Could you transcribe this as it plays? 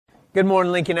Good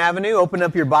morning, Lincoln Avenue. Open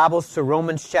up your Bibles to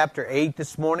Romans chapter 8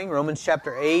 this morning. Romans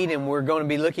chapter 8, and we're going to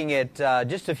be looking at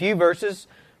just a few verses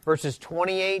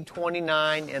 28,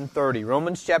 29, and 30.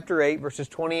 Romans chapter 8, verses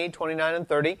 28, 29, and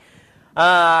 30.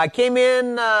 I came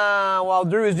in while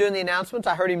Drew was doing the announcements.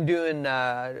 I heard him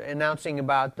announcing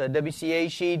about the WCA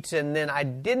sheets, and then I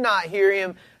did not hear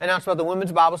him announce about the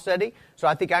women's Bible study, so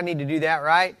I think I need to do that,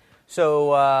 right?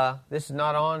 So this is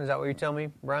not on. Is that what you're telling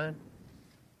me, Brian?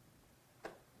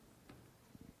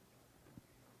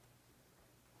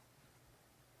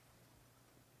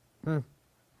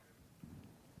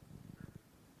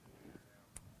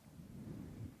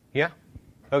 Yeah?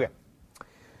 Okay.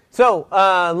 So,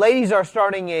 ladies are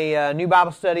starting a new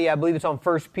Bible study. I believe it's on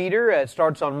 1 Peter. It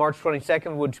starts on March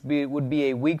 22nd, which would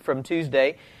be a week from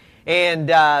Tuesday. And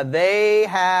they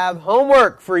have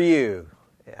homework for you.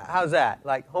 How's that?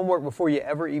 Like homework before you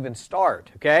ever even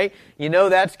start, okay? You know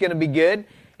that's going to be good.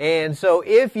 And so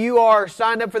if you are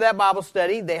signed up for that Bible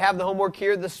study, they have the homework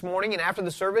here this morning. And after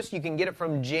the service, you can get it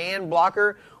from Jan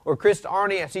Blocker or Krista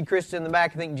Arney. I see Krista in the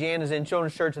back. I think Jan is in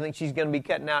Children's Church. I think she's going to be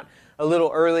cutting out a little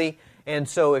early. And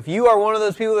so if you are one of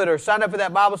those people that are signed up for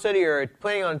that Bible study or are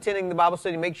planning on attending the Bible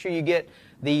study, make sure you get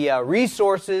the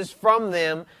resources from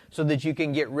them so that you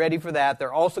can get ready for that.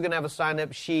 They're also going to have a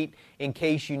sign-up sheet in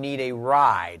case you need a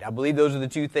ride. I believe those are the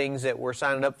two things that we're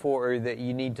signing up for or that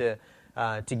you need to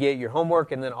get your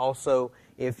homework, and then also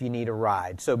if you need a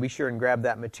ride. So be sure and grab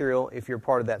that material if you're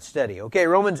part of that study. Okay,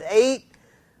 Romans 8,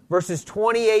 verses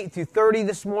 28 through 30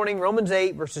 this morning. Romans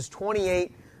 8, verses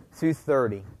 28 through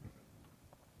 30.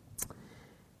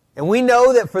 And we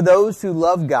know that for those who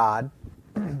love God,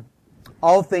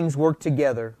 all things work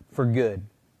together for good,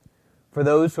 for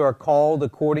those who are called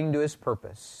according to His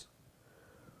purpose.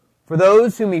 For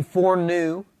those whom He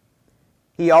foreknew,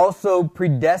 He also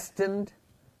predestined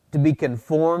to be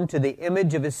conformed to the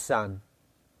image of His Son,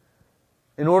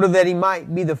 in order that He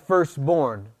might be the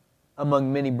firstborn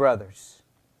among many brothers.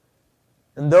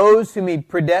 And those whom He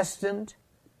predestined,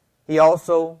 He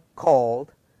also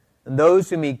called. And those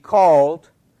whom He called,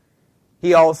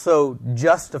 He also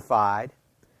justified.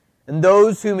 And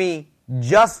those whom He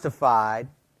justified,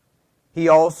 He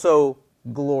also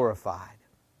glorified.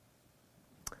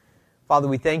 Father,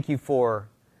 we thank You for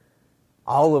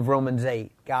all of Romans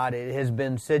 8. God, it has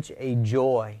been such a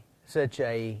joy, such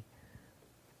a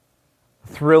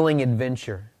thrilling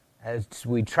adventure as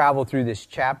we travel through this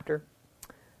chapter.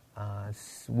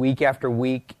 Week after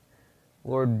week,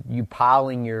 Lord, You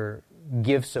piling Your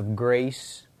gifts of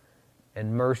grace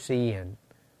and mercy and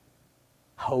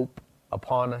hope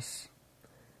upon us.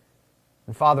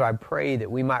 And Father, I pray that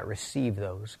we might receive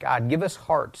those. God, give us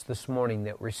hearts this morning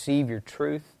that receive Your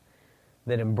truth,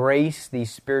 that embrace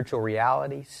these spiritual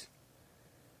realities.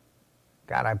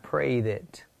 God, I pray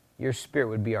that Your Spirit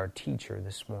would be our teacher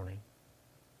this morning.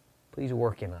 Please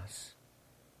work in us.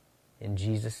 In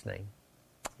Jesus' name,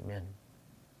 amen.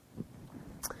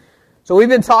 So we've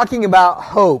been talking about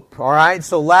hope, all right?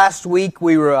 So last week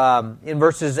we were in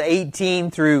verses 18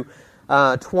 through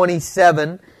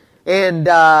 27, and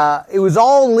it was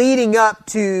all leading up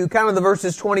to kind of the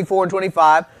verses 24 and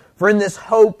 25. For in this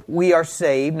hope we are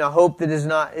saved. Now hope that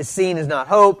is seen is not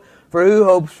hope, for who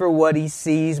hopes for what he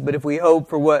sees? But if we hope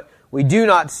for what we do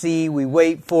not see, we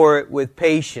wait for it with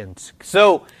patience.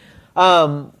 So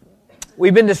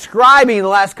we've been describing in the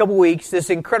last couple weeks this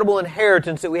incredible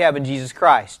inheritance that we have in Jesus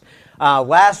Christ.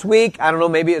 Last week, I don't know,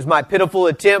 maybe it was my pitiful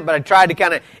attempt, but I tried to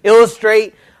kind of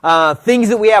illustrate things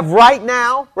that we have right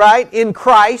now, right, in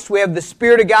Christ. We have the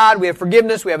Spirit of God, we have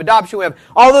forgiveness, we have adoption, we have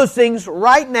all those things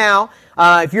right now.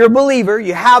 If you're a believer,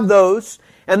 you have those.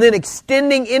 And then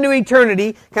extending into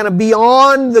eternity, kind of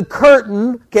beyond the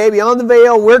curtain, okay, beyond the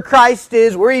veil, where Christ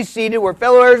is, where He's seated, we're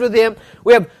fellow heirs with Him.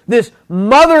 We have this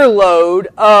mother lode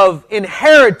of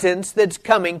inheritance that's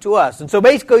coming to us. And so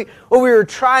basically, what we were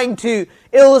trying to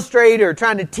illustrate or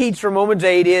trying to teach from Romans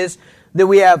 8 is that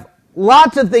we have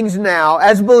lots of things now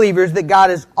as believers that God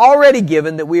has already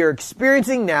given, that we are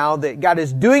experiencing now, that God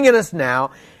is doing in us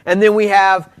now, and then we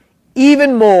have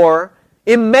even more,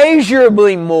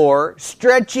 immeasurably more,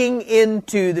 stretching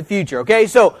into the future. Okay,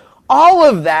 so all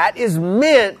of that is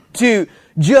meant to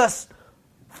just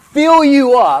fill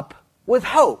you up with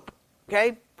hope,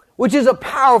 okay, which is a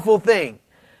powerful thing.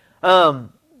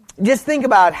 Just think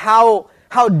about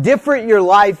how different your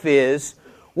life is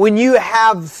when you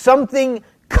have something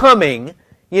coming,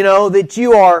 that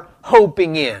you are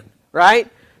hoping in, right?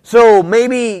 So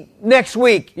maybe next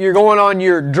week you're going on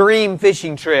your dream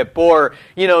fishing trip, or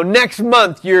next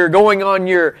month you're going on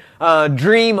your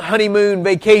dream honeymoon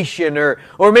vacation, or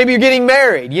maybe you're getting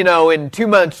married, in 2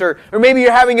 months, or maybe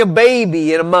you're having a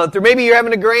baby in a month, or maybe you're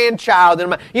having a grandchild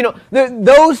in a month.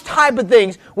 Those type of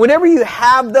things. Whenever you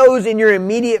have those in your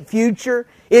immediate future,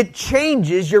 it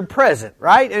changes your present,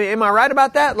 right? Am I right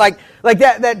about that? Like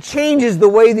that changes the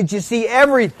way that you see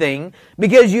everything,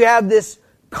 because you have this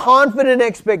confident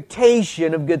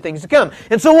expectation of good things to come.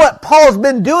 And so what Paul's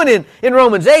been doing in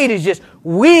Romans 8 is just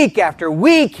week after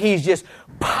week, he's just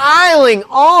piling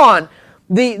on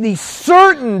the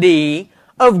certainty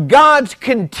of God's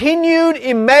continued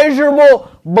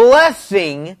immeasurable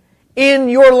blessing in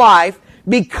your life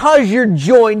because you're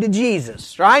joined to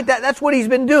Jesus, right? That's what he's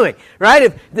been doing, right?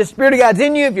 If the Spirit of God's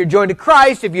in you, if you're joined to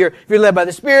Christ, if you're led by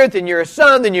the Spirit, then you're a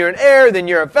son, then you're an heir, then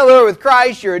you're a fellow with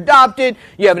Christ, you're adopted,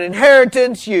 you have an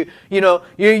inheritance, you're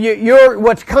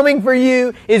what's coming for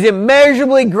you is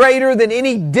immeasurably greater than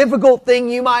any difficult thing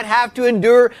you might have to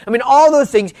endure. I mean, all those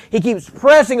things he keeps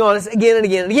pressing on us again and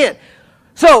again and again.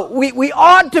 So we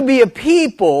ought to be a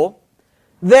people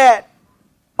that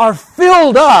are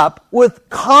filled up with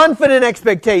confident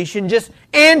expectation, just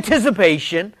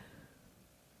anticipation,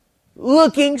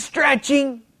 looking,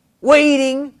 stretching,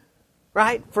 waiting,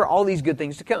 right, for all these good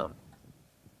things to come.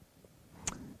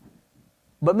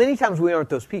 But many times we aren't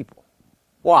those people.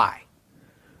 Why?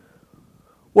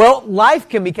 Well, life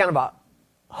can be kind of a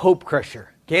hope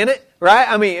crusher, can it? Right?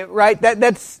 I mean, right?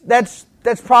 That's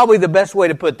probably the best way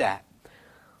to put that.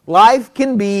 Life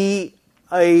can be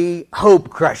a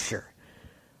hope crusher.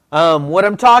 What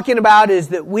I'm talking about is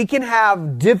that we can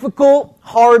have difficult,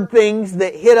 hard things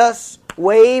that hit us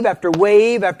wave after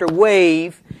wave after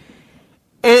wave,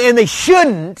 and they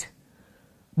shouldn't,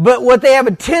 but what they have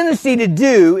a tendency to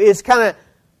do is kind of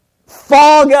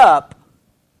fog up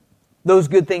those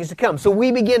good things to come. So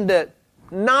we begin to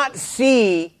not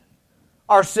see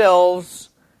ourselves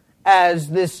as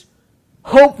this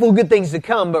hopeful good things to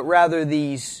come, but rather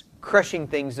these crushing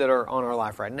things that are on our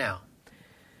life right now.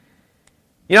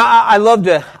 I love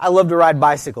to ride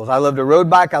bicycles. I love to road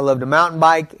bike. I love to mountain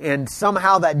bike. And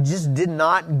somehow that just did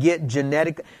not get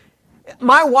genetic.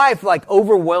 My wife,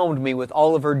 overwhelmed me with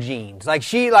all of her genes. Our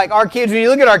kids, when you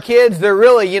look at our kids, they're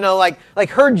really, like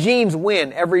her genes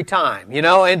win every time,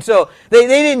 And so they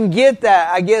didn't get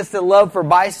that, I guess, the love for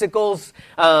bicycles.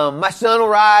 My son will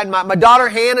ride. My daughter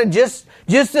Hannah, just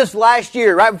this last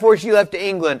year, right before she left to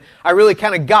England, I really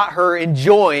kind of got her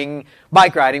enjoying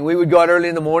bike riding. We would go out early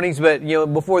in the mornings, but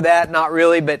before that, not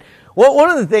really. But one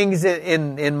of the things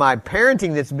in my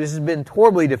parenting this has been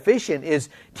horribly deficient is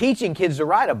teaching kids to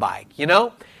ride a bike,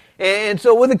 And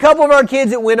so with a couple of our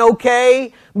kids, it went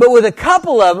okay, but with a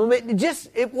couple of them,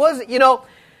 it wasn't,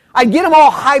 I'd get them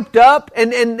all hyped up,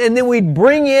 and then we'd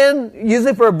bring in,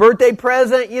 usually for a birthday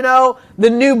present, the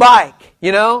new bike,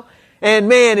 And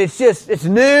man, it's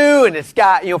new, and it's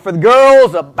got, for the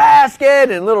girls, a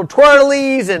basket, and little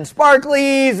twirlies, and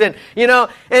sparklies, and,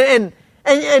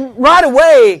 and right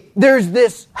away, there's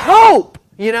this hope,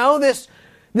 this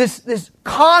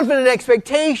confident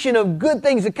expectation of good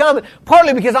things to come,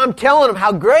 partly because I'm telling them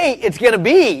how great it's going to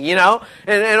be, and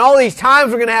all these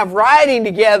times we're going to have riding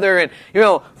together, and,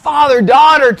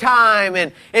 father-daughter time,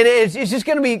 and it's just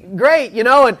going to be great,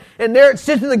 and there it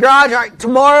sits in the garage. All right,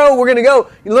 tomorrow we're going to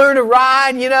go learn to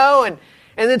ride, and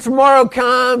then tomorrow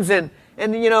comes, and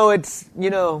it's,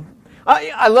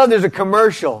 I love there's a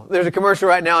commercial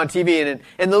right now on TV,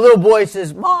 and the little boy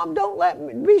says, "Mom,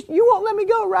 you won't let me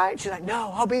go, right?" She's like,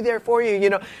 "No, I'll be there for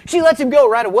you," She lets him go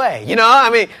right away,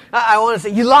 I want to say,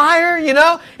 "You liar,"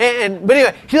 but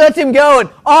anyway, she lets him go, and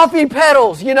off he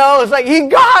pedals, it's like, he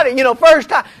got it, first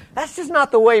time. That's just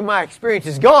not the way my experience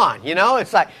has gone,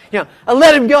 It's like, I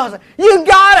let him go, I was like, "You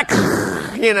got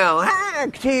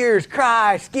it," tears,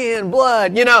 cry, skin,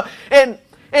 blood,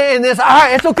 and this, all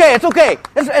right, it's okay.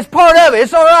 It's part of it.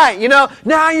 It's all right,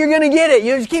 Now you're going to get it.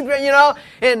 You just keep,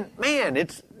 And man,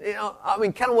 it's,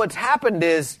 kind of what's happened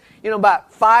is,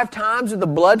 about 5 times with the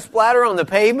blood splatter on the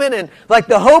pavement, and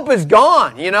the hope is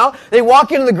gone, They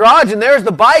walk into the garage and there's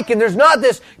the bike, and there's not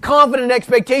this confident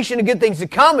expectation of good things to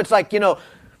come. It's like, it's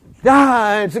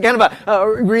kind of a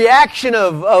reaction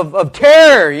of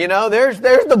terror, There's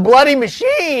the bloody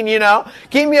machine,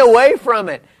 Keep me away from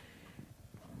it.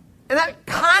 And that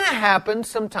kind of happens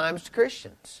sometimes to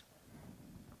Christians.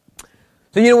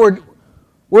 So,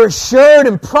 we're assured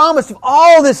and promised of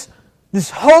all this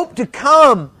hope to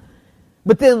come.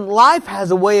 But then life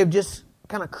has a way of just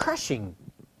kind of crushing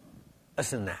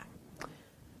us in that.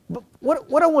 But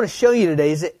what I want to show you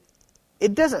today is that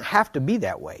it doesn't have to be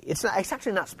that way. It's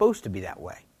actually not supposed to be that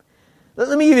way.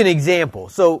 Let me give you an example.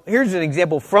 So here's an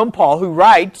example from Paul, who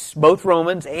writes both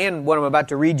Romans and what I'm about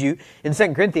to read you in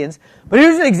 2 Corinthians. But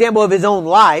here's an example of his own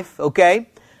life, okay?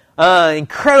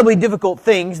 Incredibly difficult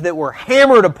things that were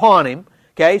hammered upon him,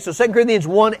 okay? So 2 Corinthians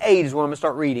 1:8 is what I'm going to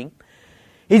start reading.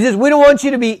 He says, "We don't want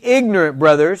you to be ignorant,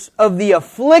 brothers, of the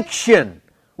affliction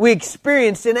we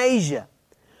experienced in Asia.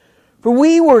 For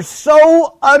we were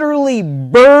so utterly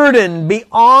burdened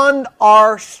beyond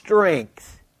our strength."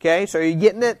 Okay, so are you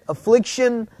getting it?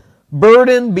 Affliction,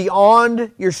 burden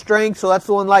beyond your strength. So that's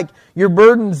the one, like your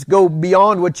burdens go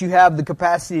beyond what you have the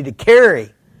capacity to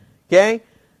carry. Okay?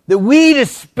 That we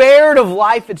despaired of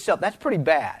life itself. That's pretty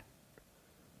bad.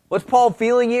 What's Paul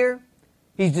feeling here?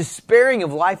 He's despairing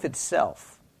of life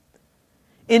itself.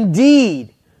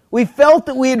 "Indeed, we felt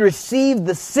that we had received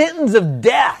the sentence of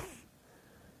death.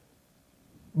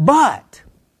 But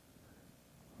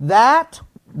that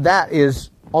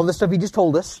is all the stuff he just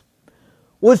told us,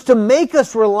 was to make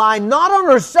us rely not on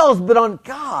ourselves, but on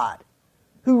God,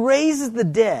 who raises the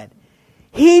dead.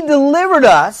 He delivered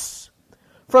us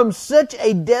from such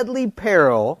a deadly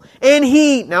peril, and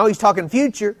He," now he's talking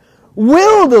future,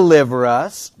 "will deliver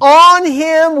us. On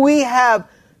Him we have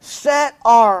set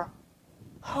our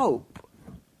hope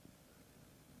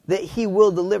that He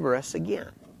will deliver us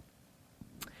again."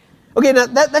 Okay, now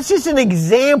that's just an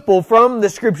example from the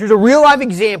Scriptures, a real-life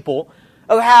example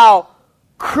of how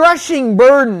crushing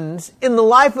burdens in the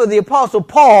life of the Apostle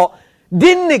Paul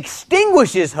didn't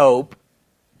extinguish his hope.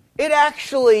 It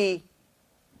actually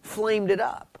flamed it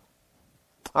up.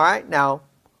 All right, now,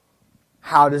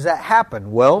 how does that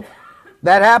happen? Well,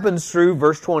 that happens through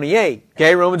verse 28.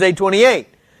 Okay, Romans 8:28.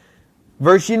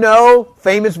 Verse you know,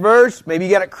 famous verse. Maybe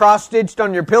you got it cross-stitched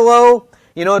on your pillow.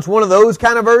 You know, it's one of those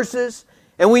kind of verses.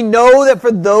 "And we know that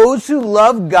for those who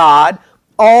love God,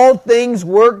 all things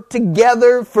work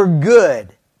together for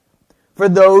good, for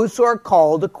those who are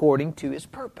called according to His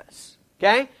purpose."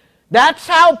 Okay? That's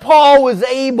how Paul was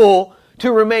able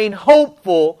to remain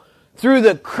hopeful through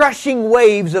the crushing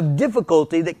waves of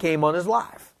difficulty that came on his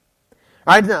life.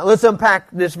 All right, now let's unpack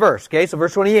this verse. Okay, so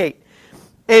verse 28.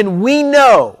 "And we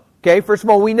know," okay, first of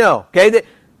all, we know, okay, that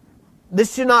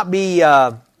this should not be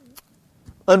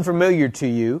unfamiliar to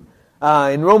you.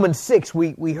 In Romans 6,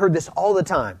 we heard this all the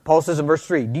time. Paul says in verse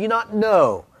 3, "Do you not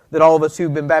know that all of us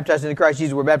who've been baptized into Christ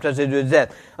Jesus were baptized into His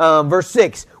death?" Verse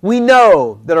 6, "We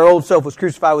know that our old self was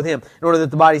crucified with Him in order that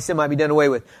the body of sin might be done away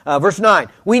with." Verse 9,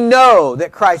 "We know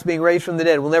that Christ, being raised from the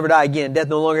dead, will never die again. Death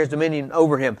no longer has dominion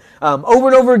over Him." Over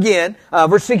and over again,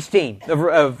 verse 16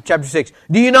 of chapter 6,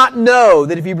 "Do you not know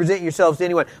that if you present yourselves to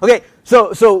anyone..." Okay, so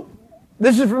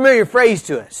this is a familiar phrase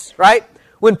to us, right?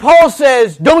 When Paul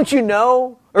says, "Don't you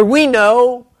know?" or "we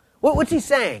know," what's he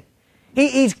saying?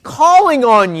 He's calling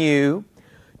on you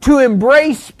to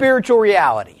embrace spiritual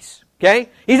realities. Okay?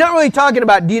 He's not really talking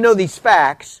about, do you know these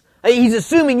facts? He's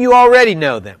assuming you already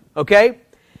know them. Okay?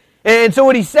 And so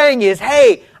what he's saying is,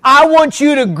 hey, I want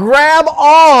you to grab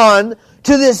on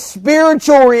to this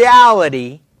spiritual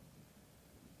reality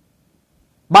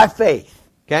by faith.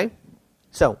 Okay?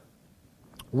 So,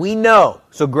 we know.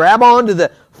 So grab on to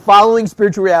the following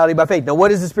spiritual reality by faith. Now,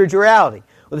 what is the spiritual reality?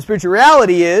 Well, the spiritual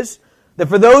reality is that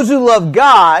for those who love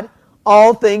God,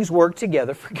 all things work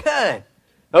together for good.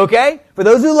 Okay? For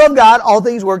those who love God, all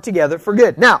things work together for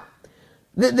good. Now,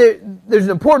 there's an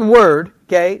important word,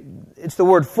 okay? It's the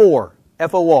word for,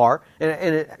 F-O-R, and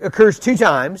it occurs 2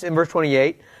 times in verse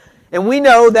 28. And we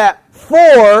know that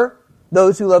for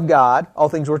those who love God, all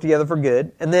things work together for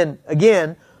good. And then,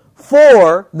 again,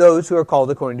 for those who are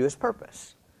called according to His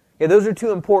purpose. Okay, those are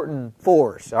 2 important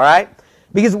fors, all right?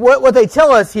 Because what they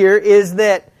tell us here is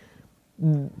that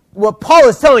what Paul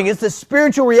is telling us, the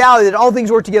spiritual reality that all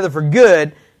things work together for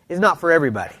good, is not for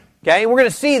everybody. Okay? And we're going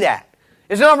to see that.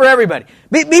 It's not for everybody.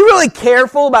 Be really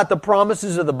careful about the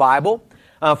promises of the Bible.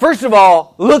 First of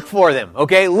all, look for them.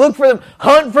 Okay? Look for them.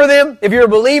 Hunt for them. If you're a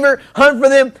believer, hunt for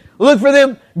them. Look for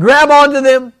them. Grab onto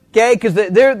them. Okay? Because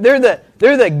they're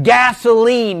the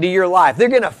gasoline to your life. They're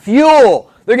going to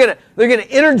fuel. They're going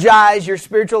to energize your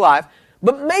spiritual life.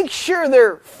 But make sure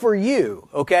they're for you.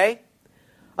 Okay?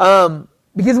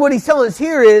 Because what he's telling us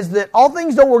here is that all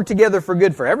things don't work together for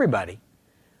good for everybody.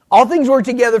 All things work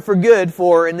together for good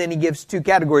for, and then he gives 2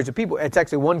 categories of people. It's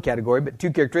actually 1 category, but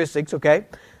 2 characteristics, okay?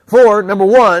 For, number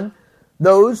 1,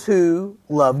 those who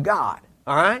love God.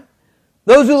 All right?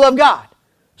 Those who love God.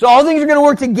 So all things are going to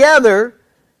work together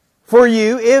for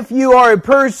you if you are a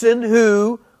person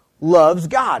who loves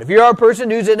God. If you are a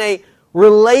person who's in a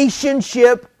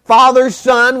relationship, father,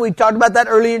 son, we talked about that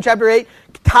earlier in chapter 8,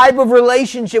 type of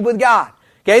relationship with God.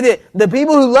 Okay, the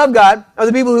people who love God are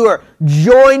the people who are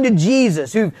joined to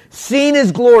Jesus, who've seen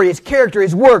His glory, His character,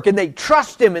 His work, and they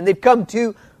trust Him and they've come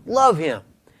to love Him.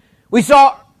 We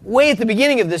saw way at the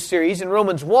beginning of this series in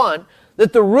Romans 1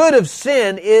 that the root of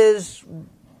sin is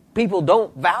people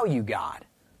don't value God.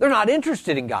 They're not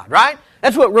interested in God, right?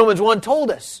 That's what Romans 1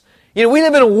 told us. You know, we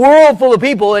live in a world full of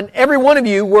people, and every one of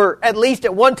you were, at least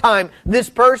at one time, this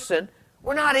person.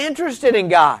 We're not interested in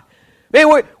God.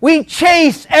 Man, we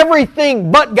chase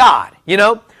everything but God, you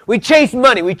know. We chase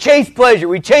money, we chase pleasure,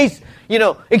 we chase,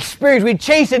 experience, we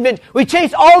chase adventure, we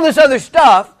chase all this other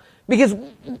stuff because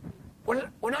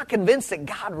we're not convinced that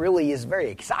God really is very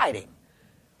exciting.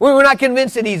 We're not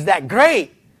convinced that He's that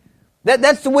great.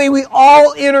 That's the way we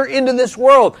all enter into this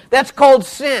world. That's called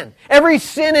sin. Every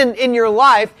sin in your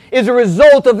life is a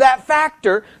result of that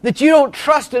factor that you don't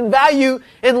trust and value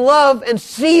and love and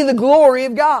see the glory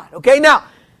of God. Okay, now,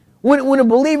 when a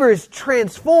believer is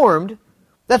transformed,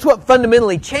 that's what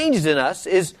fundamentally changes in us,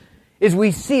 is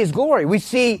we see His glory. We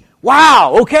see,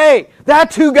 wow, okay,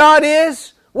 that's who God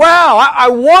is. Wow, I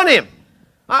want Him.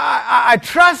 I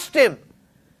trust Him.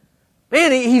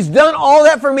 Man, He's done all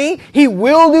that for me. He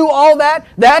will do all that.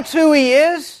 That's who He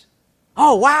is.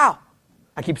 Oh, wow.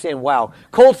 I keep saying wow.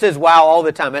 Colt says wow all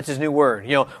the time. That's his new word.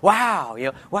 Wow.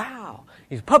 Wow.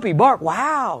 He's puppy bark.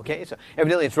 Wow. Okay, so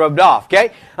evidently it's rubbed off.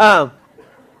 Okay.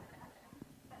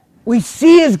 We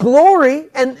see His glory,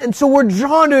 and so we're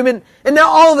drawn to Him. And now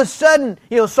all of a sudden,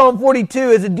 Psalm 42,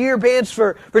 as a deer pants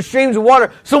for streams of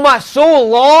water, so my soul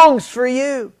longs for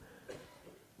You.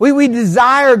 We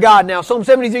desire God now. Psalm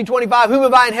 73:25, whom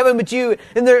have I in heaven but You?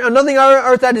 And there nothing on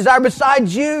earth I desire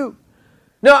besides You.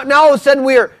 Now all of a sudden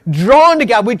we are drawn to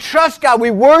God. We trust God. We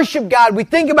worship God. We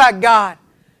think about God.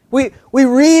 We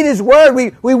read His Word.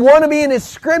 We want to be in His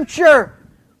Scripture.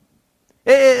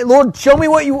 Lord, show me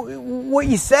what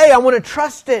you say. I want to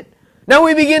trust it. Now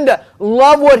we begin to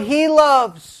love what He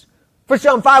loves. 1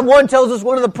 John 5:1 tells us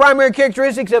one of the primary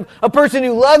characteristics of a person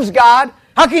who loves God.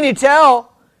 How can you tell?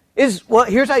 Here's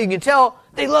how you can tell.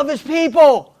 They love His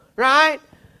people, right?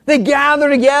 They gather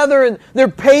together and they're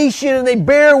patient and they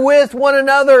bear with one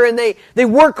another and they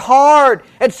work hard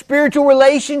at spiritual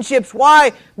relationships.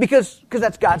 Why? Because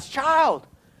that's God's child.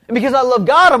 And because I love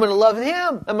God, I'm going to love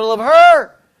Him. I'm going to love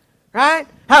her. Right?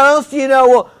 How else do you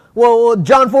know? Well,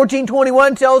 John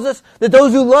 14:21 tells us that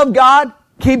those who love God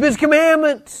keep His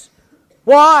commandments.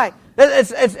 Why?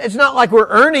 It's not like we're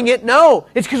earning it. No,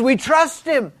 it's because we trust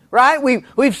Him. Right?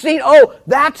 We've seen,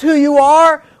 that's who You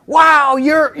are. Wow,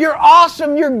 you're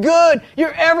awesome. You're good.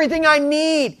 You're everything I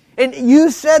need. And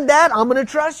You said that. I'm going to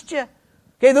trust You.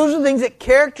 Okay, those are the things that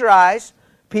characterize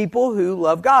people who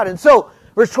love God. And so,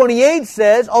 verse 28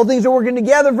 says, all things are working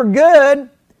together for good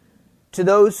to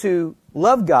those who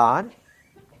love God.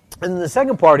 And then the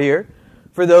second part here,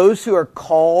 for those who are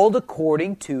called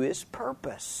according to His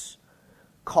purpose.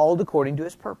 Called according to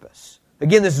His purpose.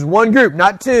 Again, this is one group,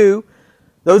 not two.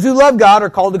 Those who love God are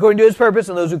called according to His purpose,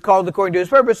 and those who are called according to His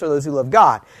purpose are those who love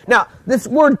God. Now, this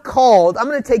word called, I'm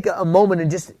going to take a moment and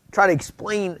just try to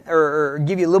explain or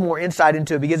give you a little more insight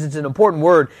into it because it's an important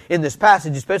word in this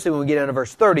passage, especially when we get down to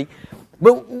verse 30.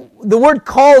 But the word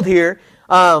called here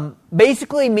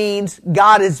basically means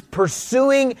God is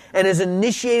pursuing and has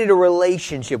initiated a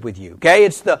relationship with you. Okay,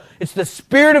 it's the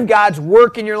Spirit of God's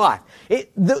work in your life.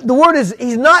 The word is,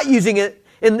 He's not using it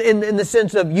in the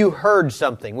sense of you heard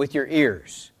something with your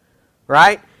ears,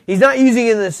 right? He's not using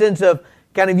it in the sense of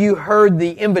kind of you heard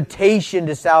the invitation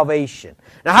to salvation.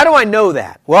 Now, how do I know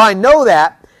that? Well, I know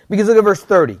that because look at verse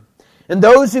 30. And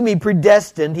those whom He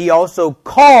predestined, He also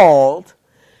called.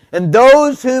 And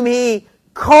those whom He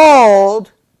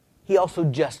called, He also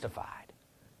justified.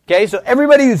 Okay, so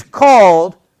everybody who's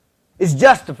called is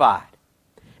justified.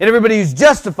 And everybody who's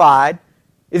justified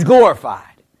is glorified.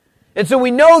 And so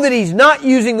we know that He's not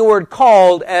using the word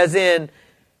called as in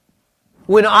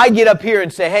when I get up here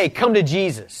and say, hey, come to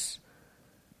Jesus.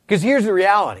 Because here's the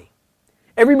reality.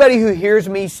 Everybody who hears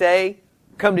me say,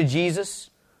 come to Jesus,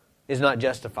 is not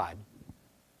justified.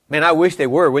 Man, I wish they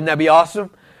were. Wouldn't that be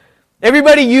awesome?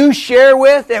 Everybody you share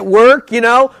with at work,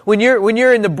 when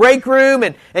you're in the break room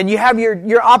and you have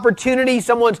your opportunity,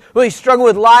 someone's really struggling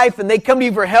with life and they come to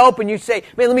you for help and you say,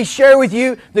 man, let me share with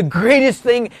you the greatest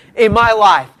thing in my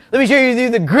life. Let me share with you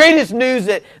the greatest news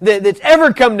that's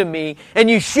ever come to me, and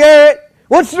you share it.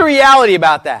 What's the reality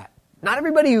about that? Not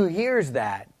everybody who hears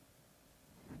that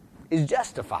is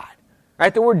justified.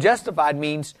 Right? The word justified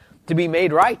means to be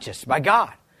made righteous by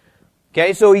God.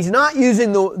 Okay, so He's not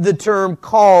using the term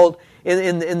called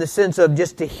in the sense of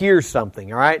just to hear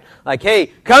something, all right? Like,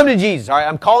 hey, come to Jesus, all right?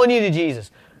 I'm calling you to Jesus.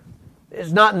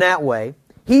 It's not in that way.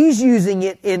 he's using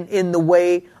it in the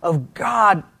way of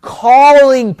God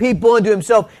calling people into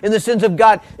himself, in the sense of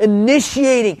God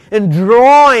initiating and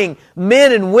drawing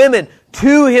men and women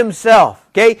to himself.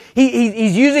 Okay?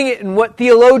 He's using it in what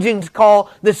theologians call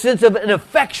the sense of an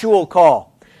effectual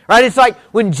call. Right? It's like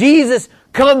when Jesus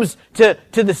comes to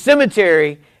the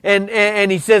cemetery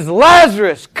and he says,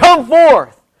 Lazarus, come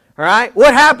forth. All right?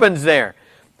 What happens there?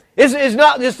 It's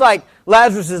not just like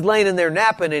Lazarus is laying in there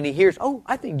napping and he hears, oh,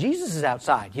 I think Jesus is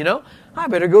outside, I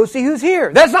better go see who's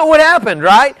here. That's not what happened,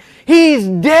 right? He's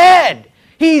dead.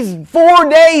 He's 4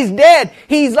 days dead.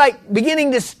 He's like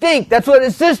beginning to stink. That's what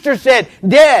his sister said,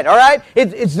 dead, all right?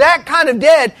 It's that kind of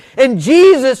dead. And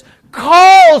Jesus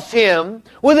calls him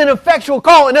with an effectual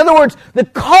call. In other words, the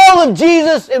call of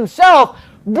Jesus himself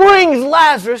brings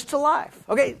Lazarus to life.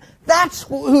 Okay? That's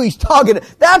who he's talking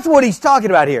to. That's what he's talking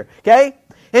about here. Okay?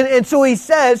 And so he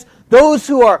says, those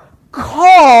who are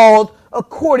called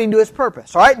according to his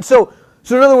purpose. All right? So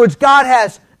in other words, God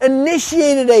has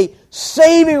initiated a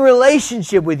saving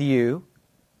relationship with you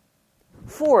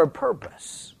for a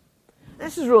purpose.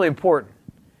 This is really important.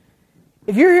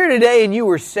 If you're here today and you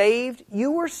were saved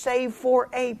for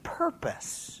a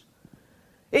purpose.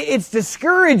 It's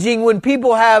discouraging when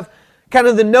people have kind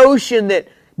of the notion that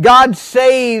God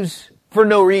saves for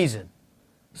no reason.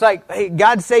 It's like, hey,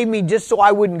 God saved me just so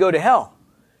I wouldn't go to hell.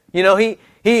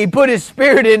 He put His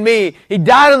Spirit in me. He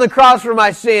died on the cross for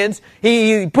my sins.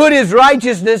 He put His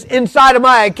righteousness inside of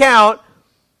my account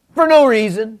for no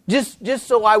reason, just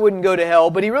so I wouldn't go to hell.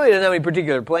 But He really doesn't have any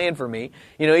particular plan for me.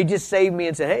 He just saved me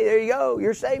and said, hey, there you go.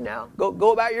 You're saved now.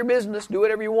 Go about your business. Do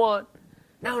whatever you want.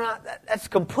 No, that's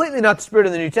completely not the spirit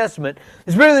of the New Testament.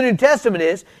 The spirit of the New Testament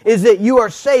is that you are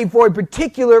saved for a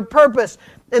particular purpose.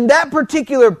 And that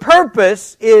particular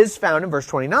purpose is found in verse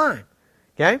 29.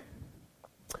 Okay?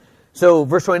 So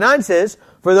verse 29 says,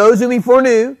 for those whom He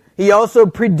foreknew, He also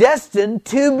predestined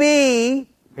to be,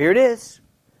 here it is,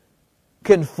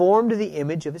 conformed to the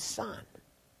image of His Son,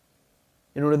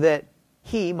 in order that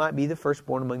He might be the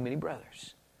firstborn among many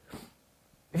brothers.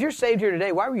 If you're saved here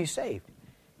today, why were you saved?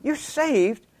 You're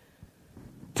saved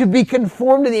to be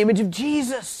conformed to the image of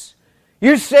Jesus.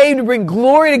 You're saved to bring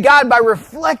glory to God by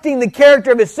reflecting the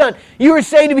character of His Son. You are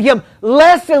saved to become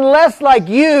less and less like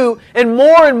you and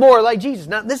more like Jesus.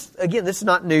 Now, this is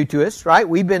not new to us, right?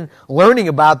 We've been learning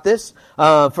about this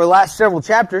for the last several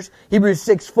chapters. Hebrews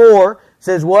 6:4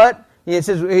 says what? It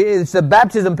says it's a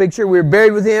baptism picture. We were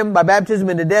buried with Him by baptism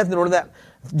into death, in order that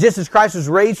just as Christ was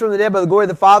raised from the dead by the glory of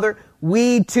the Father,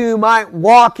 we too might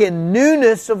walk in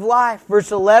newness of life.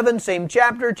 Verse 11, same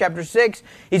chapter 6.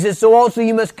 He says, so also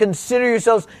you must consider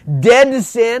yourselves dead to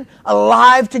sin,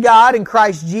 alive to God in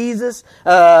Christ Jesus.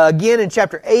 Again in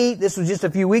chapter 8, this was just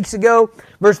a few weeks ago.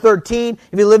 Verse 13,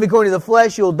 if you live according to the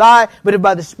flesh, you'll die. But if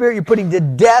by the Spirit you're putting to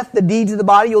death the deeds of the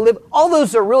body, you'll live. All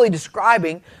those are really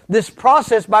describing this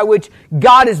process by which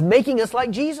God is making us like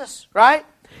Jesus, right?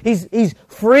 He's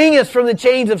freeing us from the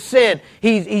chains of sin.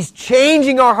 He's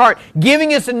changing our heart,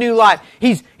 giving us a new life.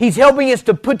 He's helping us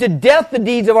to put to death the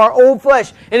deeds of our old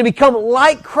flesh and to become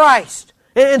like Christ.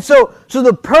 And so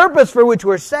the purpose for which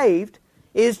we're saved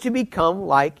is to become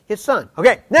like His Son.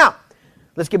 Okay, now,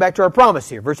 let's get back to our promise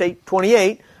here. Verse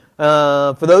 28,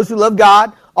 for those who love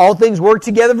God, all things work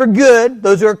together for good,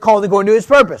 those who are called according to His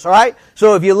purpose. All right?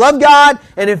 So if you love God,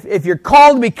 and if you're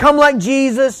called to become like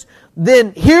Jesus,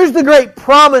 then here's the great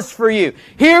promise for you.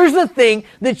 Here's the thing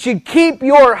that should keep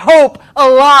your hope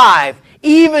alive,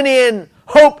 even in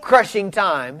hope-crushing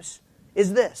times,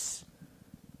 is this: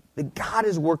 that God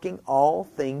is working all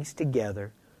things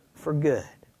together for good.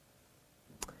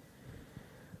 I'm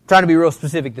trying to be real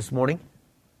specific this morning.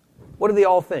 What are the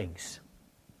all things?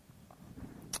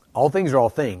 All things are all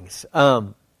things.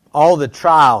 All the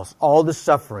trials, all the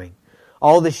suffering,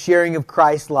 all the sharing of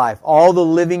Christ's life, all the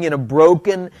living in a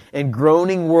broken and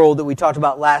groaning world that we talked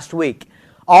about last week.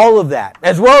 All of that,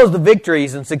 as well as the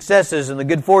victories and successes and the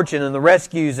good fortune and the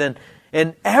rescues and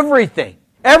everything.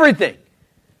 Everything.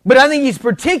 But I think he's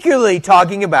particularly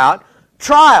talking about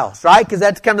trials, right? Because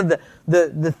that's kind of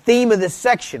the theme of this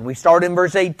section. We start in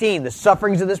verse 18, the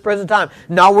sufferings of this present time,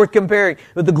 not worth comparing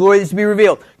with the glory that's to be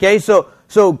revealed. Okay,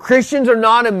 so Christians are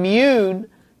not immune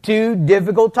to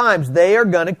difficult times. They are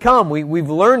going to come.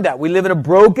 We've learned that. We live in a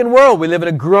broken world. We live in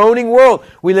a groaning world.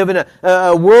 We live in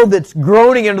a world that's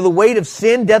groaning under the weight of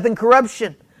sin, death, and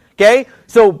corruption. Okay?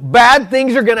 So bad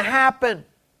things are going to happen.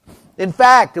 In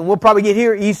fact, and we'll probably get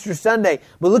here Easter Sunday,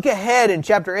 but look ahead in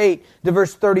chapter 8 to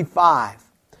verse 35.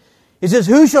 It says,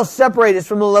 who shall separate us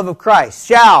from the love of Christ?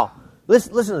 Shall,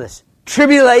 listen to this,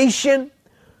 tribulation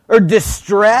or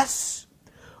distress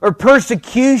or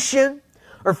persecution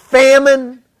or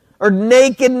famine or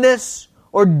nakedness,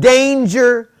 or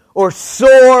danger or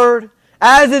sword.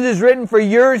 As it is written, for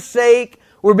your sake,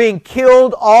 we're being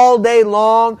killed all day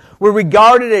long. We're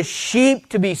regarded as sheep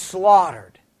to be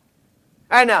slaughtered.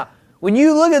 All right, now, when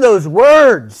you look at those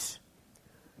words,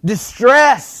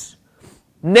 distress,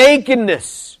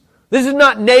 nakedness. This is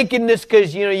not nakedness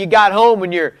because, you got home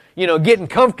and you're, getting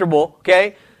comfortable,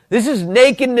 okay? This is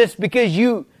nakedness because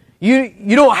you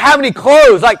don't have any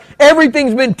clothes. Like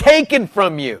everything's been taken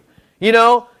from you.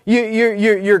 You're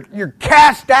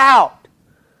cast out.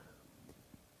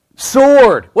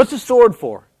 Sword. What's the sword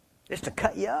for? It's to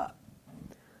cut you up.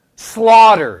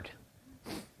 Slaughtered.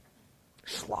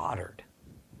 Slaughtered.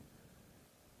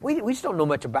 We just don't know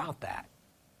much about that.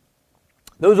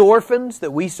 Those orphans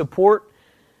that we support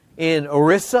in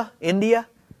Orissa, India,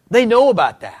 they know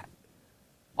about that.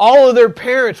 All of their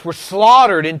parents were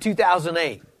slaughtered in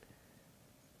 2008.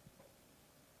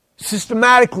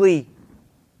 Systematically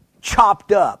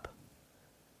chopped up.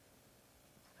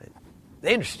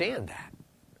 They understand that.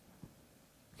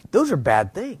 Those are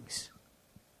bad things.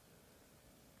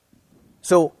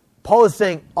 So Paul is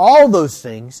saying all those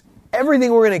things,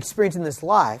 everything we're going to experience in this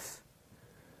life,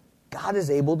 God is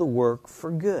able to work for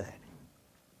good.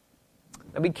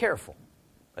 Now be careful.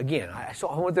 Again, I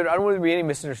don't want there to be any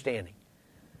misunderstanding.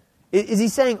 Is he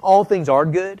saying all things are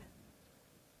good?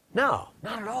 No,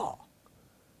 not at all.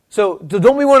 So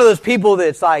don't be one of those people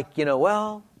that's like,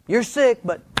 well, you're sick,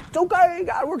 but it's okay.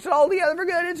 God works it all together for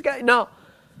good. It's good. No.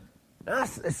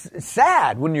 It's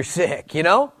sad when you're sick, There's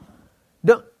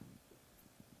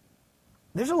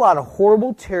a lot of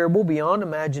horrible, terrible, beyond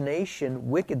imagination,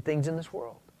 wicked things in this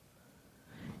world.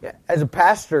 As a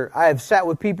pastor, I have sat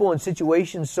with people in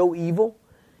situations so evil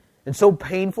and so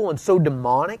painful and so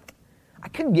demonic, I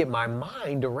couldn't get my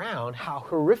mind around how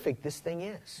horrific this thing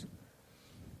is.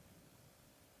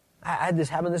 I had this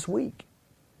happen this week.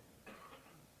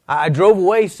 I drove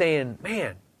away saying,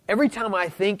 man, every time I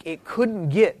think it couldn't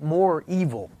get more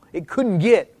evil, it couldn't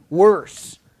get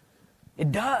worse,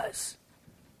 it does.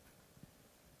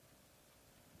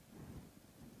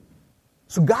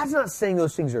 So God's not saying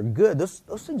those things are good. Those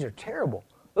things are terrible.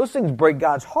 Those things break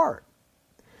God's heart.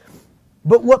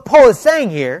 But what Paul is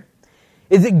saying here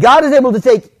is that God is able to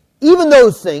take even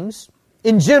those things,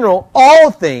 in general,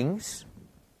 all things,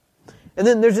 and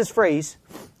then there's this phrase,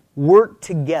 work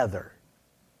together.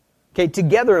 Okay,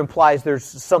 together implies there's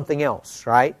something else,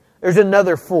 right? There's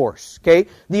another force, okay?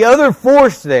 The other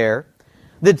force there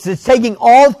that's taking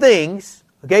all things,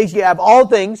 okay? So you have all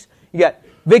things. You got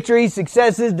victories,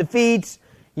 successes, defeats.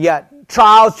 You got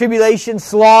trials, tribulations,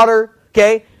 slaughter,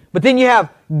 okay? But then you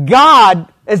have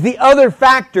God as the other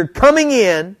factor coming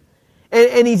in,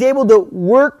 and He's able to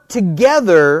work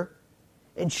together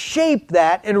and shape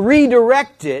that and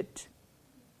redirect it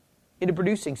into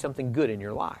producing something good in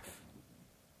your life.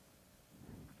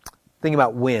 Think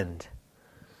about wind.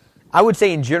 I would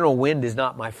say in general, wind is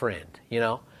not my friend,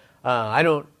 I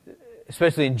don't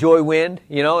especially enjoy wind,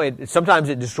 sometimes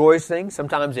it destroys things,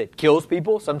 sometimes it kills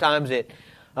people, sometimes it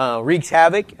wreaks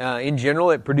havoc. In general,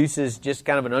 it produces just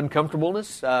kind of an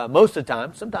uncomfortableness most of the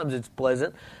time. Sometimes it's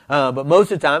pleasant, but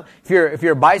most of the time, if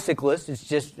you're a bicyclist,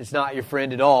 it's not your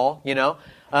friend at all, in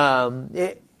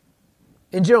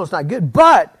general, it's not good.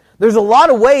 But there's a lot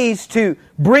of ways to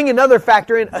bring another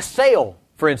factor in, a sail,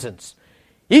 for instance.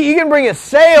 You can bring a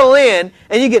sail in,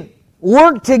 and you can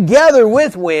work together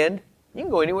with wind. You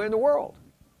can go anywhere in the world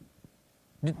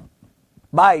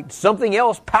by something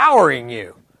else powering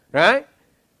you, right?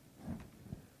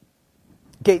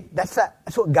 Okay, that's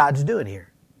what God's doing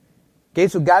here. Okay,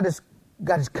 so God is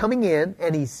coming in,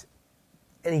 and He's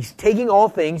taking all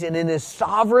things, and in His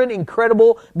sovereign,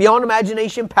 incredible, beyond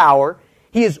imagination power,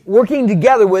 He is working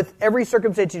together with every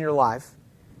circumstance in your life,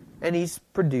 and He's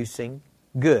producing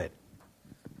good.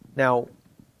 Now,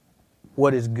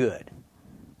 what is good?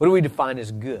 What do we define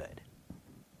as good?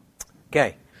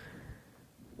 Okay.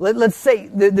 Let's say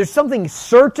there's something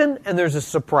certain and there's a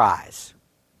surprise.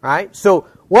 Right? So,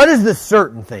 what is the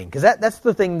certain thing? Because that's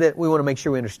the thing that we want to make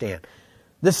sure we understand.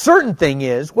 The certain thing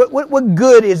is, what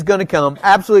good is going to come,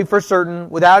 absolutely for certain,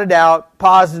 without a doubt,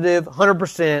 positive,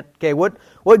 100%. Okay, what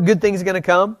good thing is going to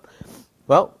come?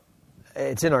 Well,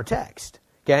 it's in our text.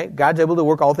 Okay, God's able to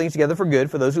work all things together for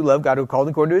good for those who love God, who are called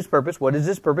according to His purpose. What is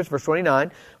this purpose? Verse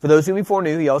 29, for those whom He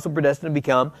foreknew, He also predestined to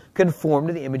become conformed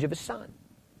to the image of His Son.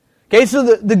 Okay, so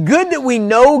the good that we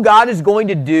know God is going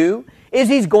to do is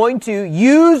He's going to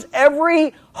use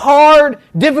every hard,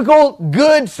 difficult,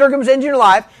 good circumstance in your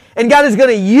life, and God is going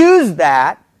to use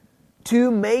that to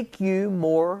make you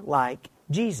more like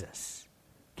Jesus.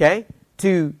 Okay?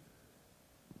 To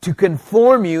to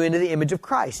conform you into the image of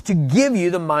Christ, to give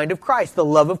you the mind of Christ, the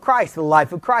love of Christ, the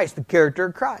life of Christ, the character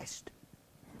of Christ.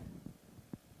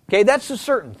 Okay, that's the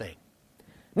certain thing.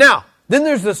 Now, then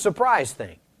there's the surprise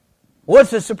thing.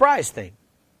 What's the surprise thing?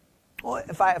 Well,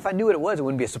 if I knew what it was, it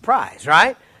wouldn't be a surprise,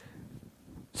 right?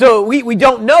 So we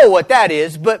don't know what that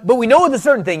is, but we know what the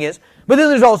certain thing is. But then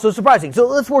there's also a surprise thing. So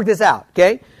let's work this out,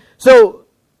 okay? So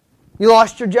you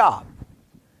lost your job,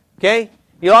 okay?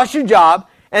 You lost your job,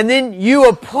 and then you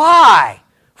apply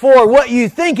for what you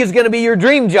think is going to be your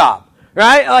dream job,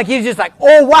 right? Like he's just like,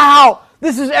 oh, wow,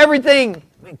 this is everything.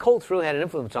 Man, Colts really had an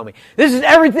influence on me. This is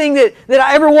everything that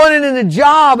I ever wanted in a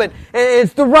job, and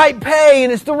it's the right pay,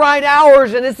 and it's the right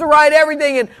hours, and it's the right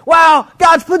everything, and wow,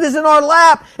 God's put this in our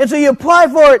lap, and so you apply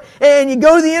for it, and you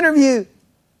go to the interview,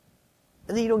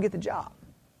 and then you don't get the job.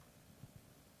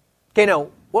 Okay, now,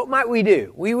 what might we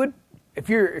do? We would, if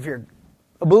you're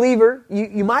a believer,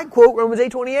 you might quote Romans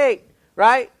 8:28,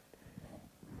 right?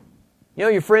 You know,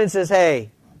 your friend says,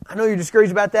 hey, I know you're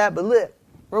discouraged about that, but look,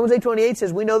 Romans 8:28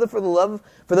 says, we know that for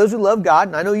those who love God,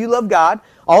 and I know you love God,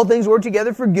 all things work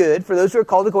together for good, for those who are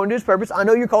called according to His purpose. I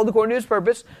know you're called according to His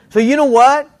purpose. So you know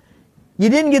what? You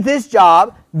didn't get this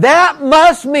job. That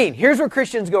must mean, here's where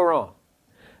Christians go wrong.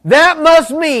 That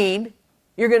must mean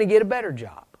you're going to get a better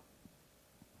job.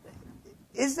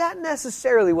 Is that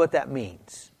necessarily what that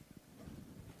means?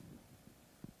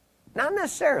 Not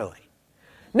necessarily.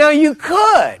 Now you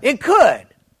could. It could.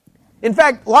 In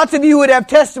fact, lots of you would have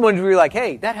testimonies where you're like,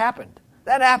 hey, that happened.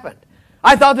 That happened.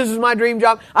 I thought this was my dream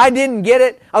job. I didn't get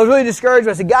it. I was really discouraged.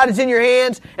 I said, God, it's in your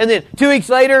hands. And then 2 weeks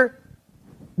later,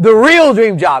 the real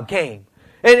dream job came.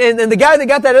 And the guy that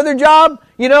got that other job,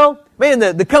 you know, man,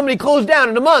 the company closed down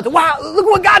in a month. Wow, look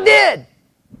what God did.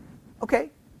 Okay,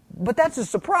 but that's a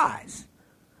surprise.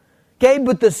 Okay,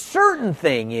 but the certain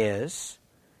thing is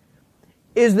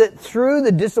that through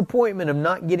the disappointment of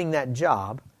not getting that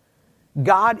job,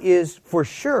 God is for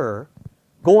sure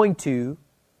going to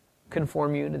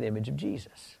conform you into the image of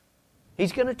Jesus.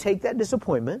 He's going to take that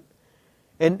disappointment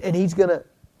and He's going to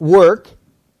work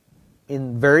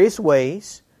in various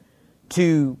ways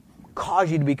to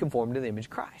cause you to be conformed to the image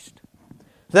of Christ.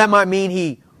 So that might mean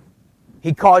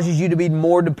He causes you to be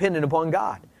more dependent upon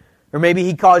God. Or maybe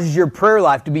He causes your prayer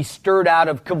life to be stirred out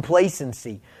of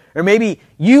complacency. Or maybe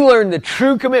you learn the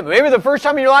true commitment. Maybe the first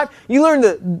time in your life, you learn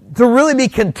to really be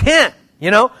content,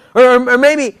 you know? Or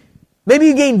maybe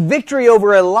you gain victory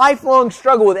over a lifelong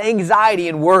struggle with anxiety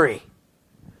and worry.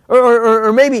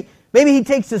 Or maybe He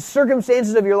takes the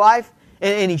circumstances of your life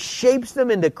and He shapes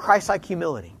them into Christ-like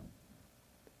humility.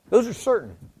 Those are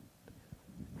certain.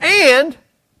 And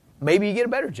maybe you get a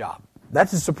better job.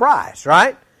 That's a surprise,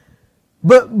 right?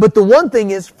 But the one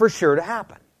thing is for sure to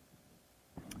happen.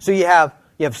 So you have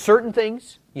certain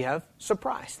things, you have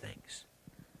surprise things.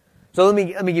 So let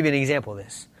me give you an example of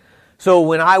this. So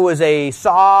when I was a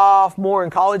sophomore in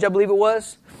college, I believe it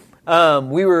was,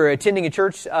 we were attending a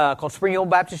church called Spring Hill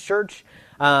Baptist Church.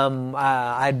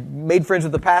 I made friends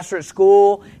with the pastor at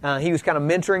school. He was kind of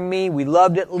mentoring me. We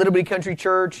loved it. Little bitty country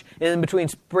church in between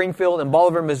Springfield and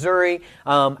Bolivar, Missouri,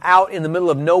 out in the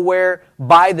middle of nowhere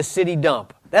by the city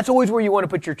dump. That's always where you want to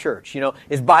put your church, you know,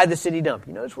 is by the city dump.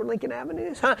 You notice where Lincoln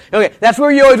Avenue is? Huh? Okay, that's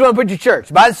where you always want to put your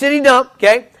church, by the city dump,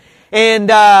 okay? And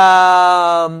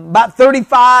about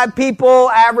 35 people,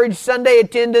 average Sunday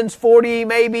attendance, 40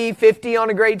 maybe, 50 on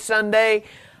a great Sunday.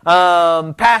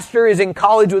 Pastor is in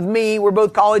college with me. We're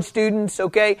both college students,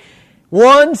 okay?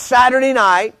 One Saturday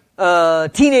night,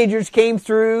 teenagers came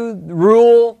through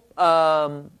rural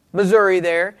Missouri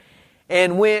there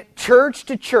and went church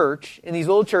to church in these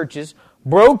little churches,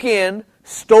 broke in,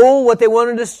 stole what they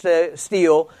wanted to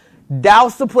steal,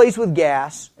 doused the place with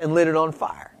gas, and lit it on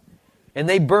fire. And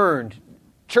they burned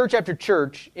church after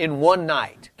church in one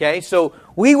night. Okay, so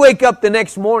we wake up the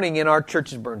next morning and our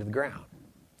church is burned to the ground.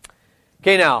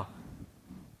 Okay, now,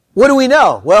 what do we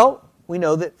know? Well, we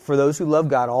know that for those who love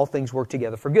God, all things work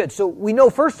together for good. So we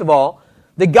know, first of all,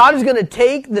 that God is going to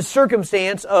take the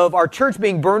circumstance of our church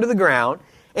being burned to the ground,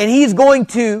 and He's going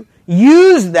to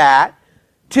use that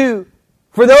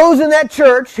for those in that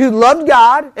church who loved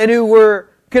God and who were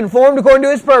conformed according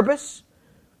to His purpose,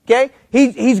 okay,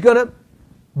 He's going to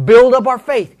build up our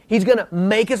faith. He's going to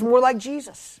make us more like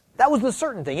Jesus. That was the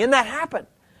certain thing, and that happened.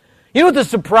 You know what the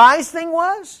surprise thing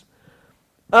was?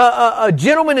 A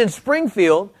gentleman in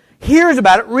Springfield hears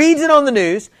about it, reads it on the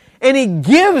news, and he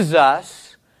gives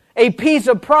us a piece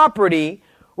of property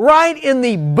right in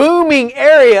the booming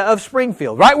area of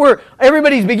Springfield, right where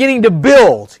everybody's beginning to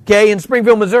build, okay, in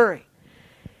Springfield, Missouri.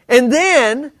 And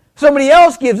then somebody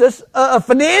else gives us a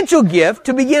financial gift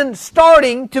to begin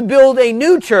starting to build a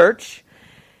new church.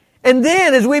 And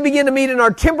then as we begin to meet in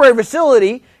our temporary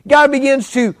facility, God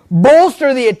begins to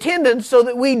bolster the attendance so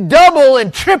that we double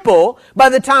and triple by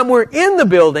the time we're in the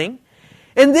building.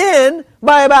 And then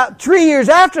by about 3 years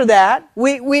after that,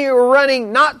 we were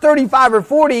running not 35 or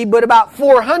 40, but about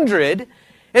 400.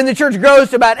 And the church grows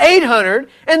to about 800.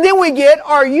 And then we get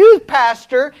our youth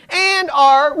pastor and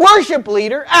our worship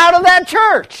leader out of that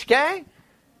church. Okay?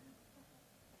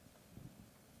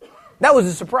 That was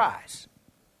a surprise.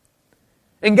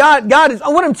 And God is,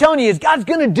 what I'm telling you is God's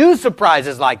going to do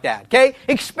surprises like that. Okay?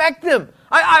 Expect them.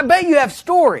 I bet you have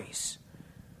stories.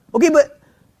 Okay, but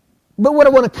what I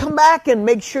want to come back and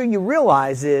make sure you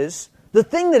realize is the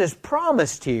thing that is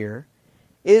promised here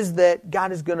is that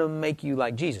God is going to make you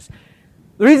like Jesus.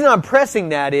 The reason I'm pressing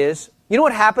that is, you know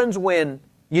what happens when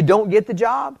you don't get the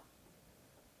job?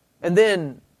 And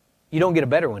then you don't get a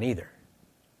better one either.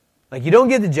 Like you don't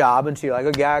get the job until you're like,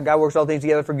 okay, God works all things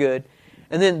together for good.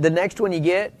 And then the next one you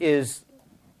get is,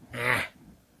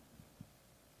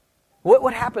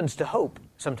 What happens to hope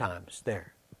sometimes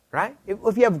there, right?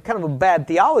 If you have kind of a bad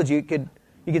theology, you could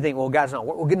think, well, God's not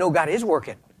working. Well, no, God is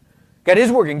working. God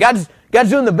is working. God's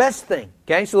doing the best thing.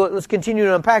 Okay, so let's continue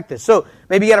to unpack this. So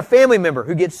maybe you got a family member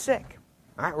who gets sick.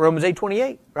 All right, Romans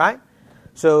 8:28, right?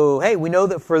 So, hey, we know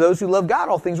that for those who love God,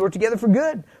 all things work together for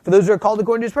good. For those who are called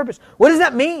according to His purpose. What does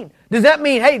that mean? Does that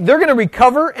mean, hey, they're going to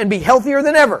recover and be healthier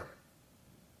than ever?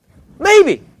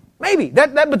 Maybe.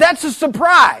 But that's the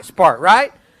surprise part,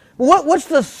 right? What's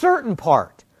the certain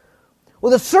part?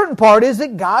 Well, the certain part is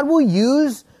that God will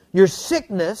use your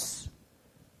sickness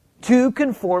to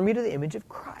conform you to the image of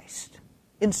Christ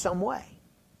in some way.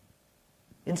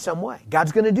 In some way.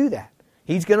 God's going to do that.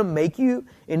 He's going to make you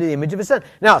into the image of His Son.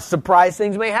 Now, surprise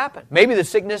things may happen. Maybe the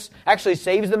sickness actually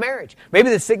saves the marriage. Maybe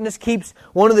the sickness keeps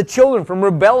one of the children from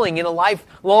rebelling in a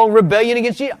lifelong rebellion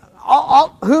against you.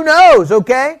 Who knows,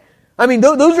 okay? I mean,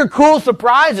 those are cool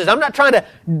surprises. I'm not trying to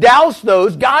douse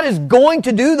those. God is going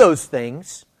to do those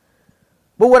things.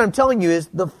 But what I'm telling you is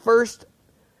the first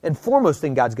and foremost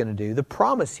thing God's going to do, the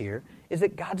promise here, is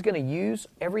that God's going to use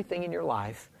everything in your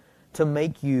life to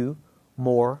make you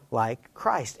more like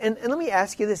Christ. And let me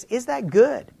ask you this, is that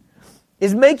good?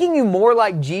 Is making you more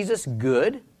like Jesus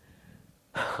good?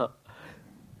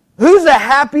 Who's the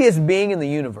happiest being in the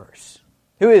universe?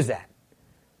 Who is that?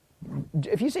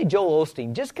 If you say Joel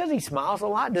Osteen, just because he smiles a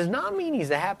lot does not mean he's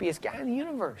the happiest guy in the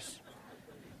universe.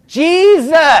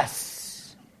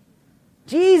 Jesus!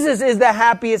 Jesus is the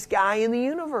happiest guy in the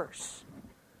universe.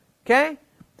 Okay?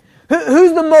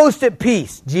 Who's the most at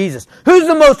peace? Jesus. Who's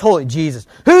the most holy? Jesus.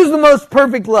 Who's the most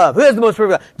perfect love? Who has the most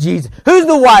perfect love? Jesus. Who's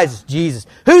the wisest? Jesus.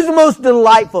 Who's the most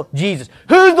delightful? Jesus.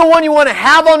 Who's the one you want to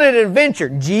have on an adventure?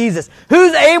 Jesus.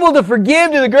 Who's able to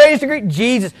forgive to the greatest degree?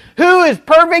 Jesus. Who is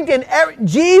perfect in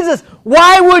Jesus.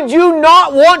 Why would you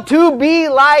not want to be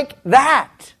like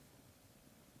that?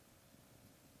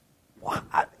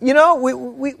 You know,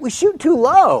 we shoot too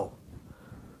low.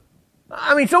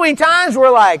 I mean, so many times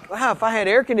we're like, wow, if I had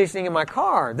air conditioning in my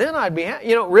car, then I'd be happy.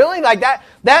 You know, really? Like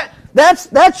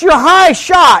that's your high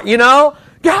shot, you know?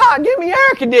 God, give me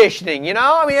air conditioning, you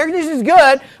know? I mean, air conditioning is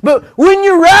good, but wouldn't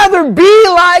you rather be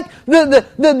like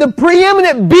the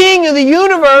preeminent being of the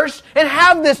universe and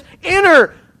have this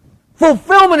inner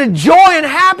fulfillment of joy and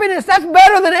happiness? That's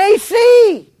better than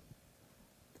AC.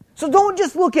 So don't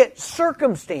just look at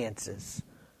circumstances.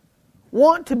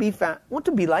 Want to be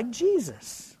like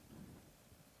Jesus.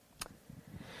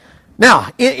 Now,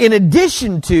 in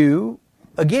addition to,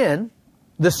 again,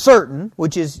 the certain,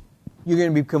 which is you're going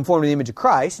to be conformed to the image of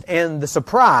Christ, and the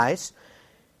surprise,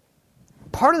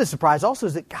 part of the surprise also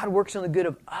is that God works on the good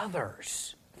of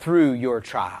others through your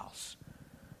trials.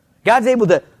 God's able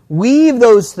to weave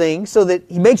those things so that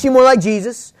He makes you more like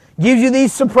Jesus, gives you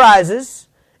these surprises,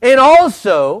 and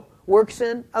also works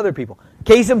in other people.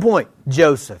 Case in point,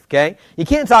 Joseph, okay? You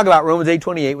can't talk about Romans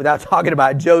 8:28 without talking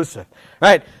about Joseph,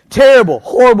 right? Terrible,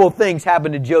 horrible things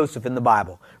happen to Joseph in the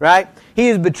Bible, right? He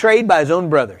is betrayed by his own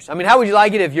brothers. I mean, how would you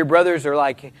like it if your brothers are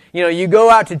like, you know, you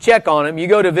go out to check on him, you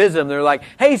go to visit them, they're like,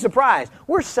 hey, surprise,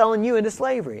 we're selling you into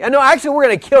slavery. I know, actually, we're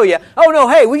going to kill you. Oh, no,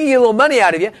 hey, we can get a little money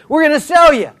out of you. We're going to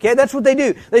sell you, okay? That's what they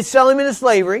do. They sell him into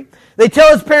slavery. They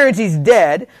tell his parents he's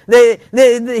dead.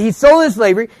 He's sold in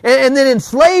slavery. And then in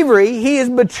slavery, he is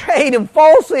betrayed and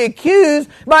falsely accused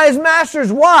by his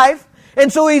master's wife.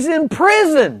 And so he's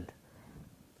imprisoned.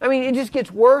 I mean, it just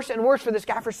gets worse and worse for this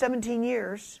guy for 17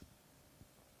 years.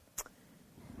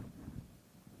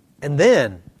 And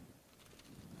then,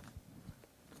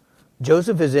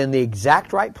 Joseph is in the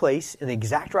exact right place, in the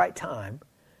exact right time,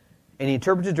 and he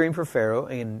interprets a dream for Pharaoh,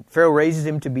 and Pharaoh raises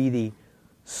him to be the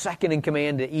second in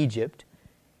command to Egypt.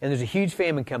 and there's a huge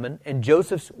famine coming, and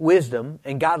Joseph's wisdom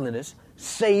and godliness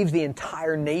saves the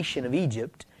entire nation of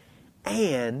Egypt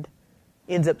and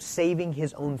ends up saving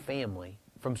his own family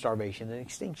from starvation and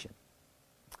extinction.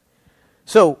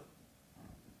 So,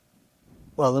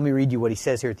 well, let me read you what he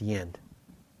says here at the end.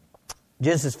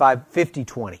 Genesis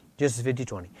 50:20. Genesis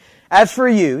 50:20. As for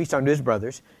you, he's talking to his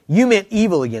brothers, you meant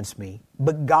evil against me,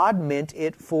 but God meant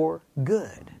it for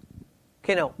good.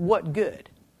 Okay, now, what good?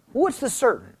 What's the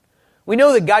certain? We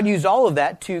know that God used all of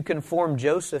that to conform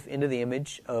Joseph into the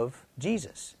image of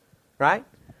Jesus, right?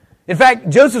 In fact,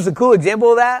 Joseph's a cool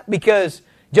example of that because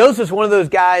Joseph's one of those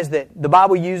guys that the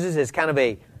Bible uses as kind of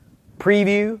a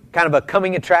preview, kind of a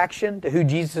coming attraction to who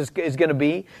Jesus is going to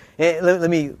be.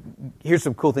 And here's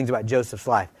some cool things about Joseph's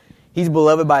life. He's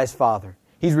beloved by his father.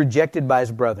 He's rejected by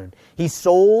his brethren. He's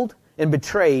sold and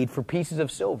betrayed for pieces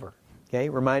of silver. Okay,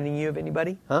 reminding you of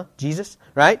anybody? Jesus,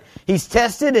 right? He's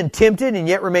tested and tempted and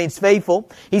yet remains faithful.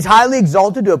 He's highly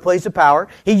exalted to a place of power.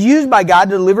 He's used by God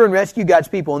to deliver and rescue God's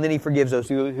people, and then he forgives those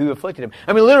who afflicted him.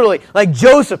 I mean, literally, like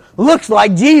Joseph looks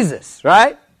like Jesus,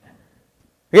 right?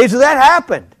 Okay, so that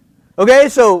happened. Okay,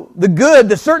 so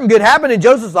the certain good happened in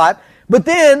Joseph's life, but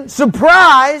then,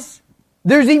 surprise,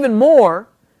 there's even more.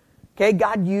 Okay,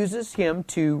 God uses him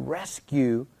to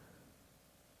rescue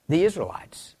the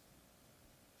Israelites,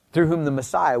 through whom the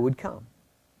Messiah would come.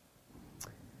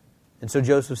 And so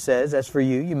Joseph says, as for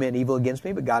you, you meant evil against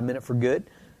me, but God meant it for good,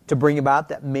 to bring about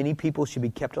that many people should be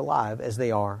kept alive as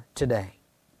they are today.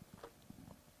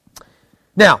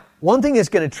 Now, one thing that's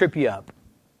going to trip you up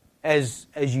as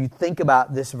you think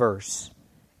about this verse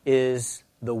is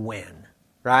the when,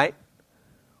 right?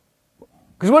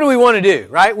 Because what do we want to do,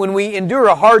 right? When we endure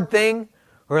a hard thing,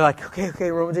 we're like,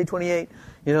 okay, Romans 8:28,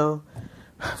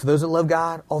 for those that love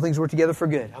God, all things work together for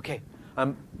good. Okay,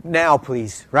 now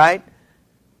please, right?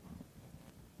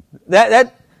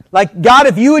 That like God,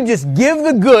 if you would just give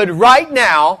the good right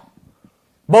now,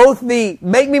 both the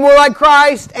make me more like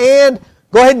Christ and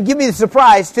go ahead and give me the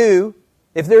surprise too,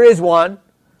 if there is one,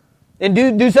 and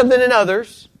do something in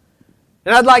others.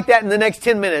 And I'd like that in the next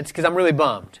 10 minutes because I'm really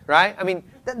bummed, right? I mean,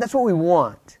 that's what we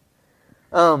want.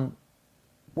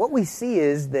 What we see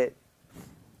is that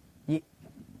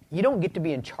you don't get to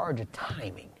be in charge of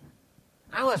timing.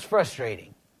 I know that's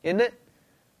frustrating, isn't it?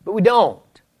 But we don't.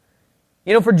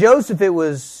 For Joseph, it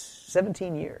was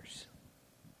 17 years.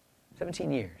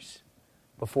 17 years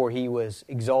before he was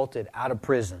exalted out of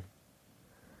prison.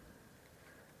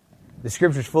 The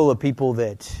Scripture's full of people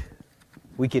that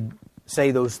we could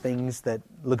say those things, that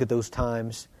look at those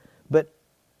times. But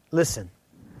listen,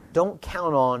 don't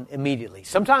count on immediately.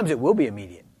 Sometimes it will be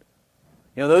immediate.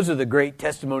 Those are the great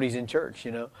testimonies in church,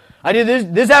 I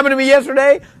did this happened to me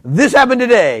yesterday, this happened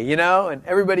today, and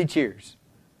everybody cheers.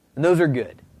 And those are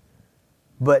good.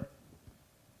 But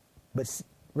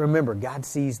remember, God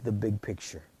sees the big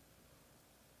picture.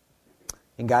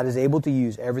 And God is able to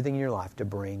use everything in your life to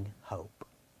bring hope.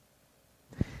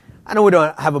 I know we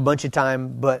don't have a bunch of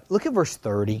time, but look at verse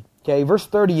 30. Okay, verse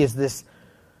 30 is this.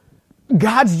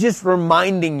 God's just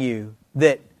reminding you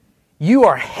that you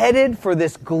are headed for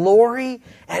this glory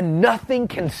and nothing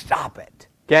can stop it.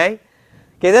 Okay,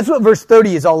 that's what verse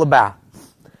 30 is all about.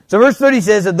 So verse 30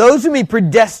 says that those whom he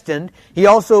predestined, he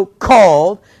also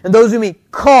called. And those whom he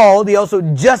called, he also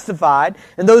justified.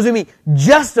 And those whom he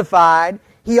justified,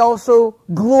 he also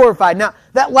glorified. Now,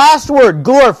 that last word,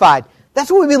 glorified,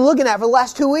 that's what we've been looking at for the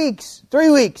last 2 weeks,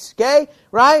 3 weeks, okay?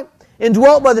 Right?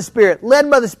 Indwelt by the Spirit, led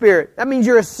by the Spirit. That means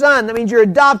you're a son. That means you're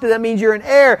adopted. That means you're an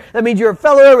heir. That means you're a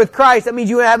fellow heir with Christ. That means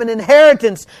you have an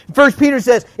inheritance. 1 Peter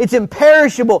says it's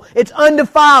imperishable. It's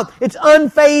undefiled. It's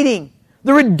unfading.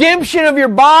 The redemption of your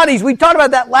bodies. We talked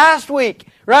about that last week,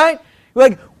 right?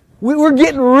 We're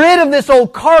getting rid of this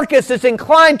old carcass that's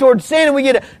inclined towards sin, and we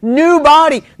get a new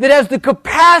body that has the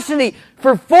capacity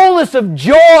for fullness of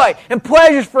joy and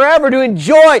pleasures forever to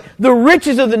enjoy the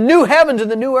riches of the new heavens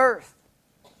and the new earth.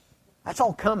 That's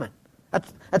all coming.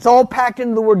 That's all packed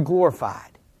into the word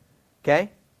glorified.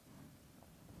 Okay?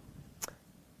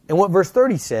 And what verse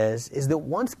 30 says is that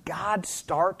once God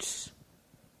starts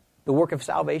the work of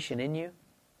salvation in you,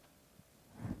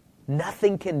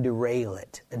 nothing can derail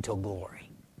it until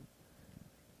glory.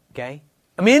 Okay?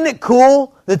 I mean, isn't it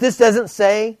cool that this doesn't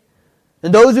say,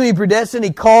 and those whom he predestined,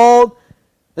 he called,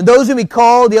 and those whom he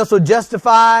called, he also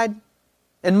justified,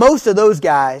 and most of those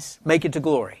guys make it to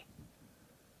glory.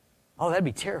 Oh, that'd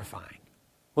be terrifying.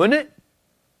 Wouldn't it?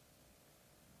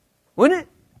 Wouldn't it?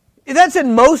 If that said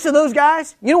most of those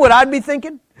guys, you know what I'd be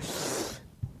thinking?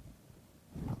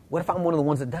 What if I'm one of the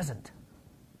ones that doesn't?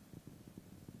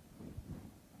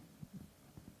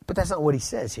 But that's not what he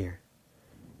says here.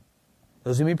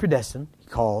 Those whom He predestined, He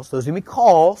calls. Those whom He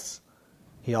calls,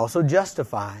 He also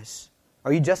justifies.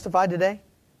 Are you justified today?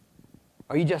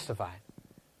 Are you justified?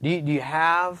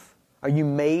 Are you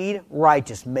made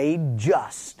righteous, made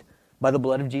just by the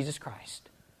blood of Jesus Christ?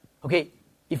 Okay,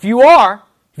 if you are,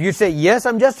 if you say, yes,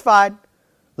 I'm justified,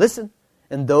 listen.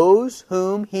 And those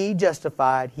whom He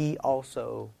justified, He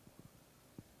also.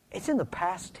 It's in the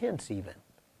past tense even.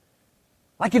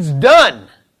 Like it's done.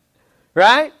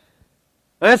 Right?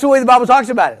 And that's the way the Bible talks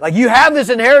about it. Like you have this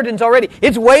inheritance already.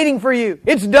 It's waiting for you.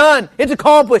 It's done. It's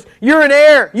accomplished. You're an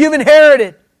heir. You've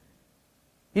inherited.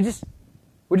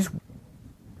 We're just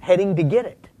heading to get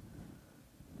it.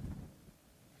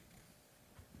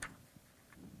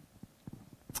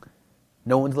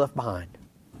 No one's left behind.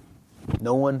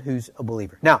 No one who's a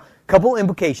believer. Now, a couple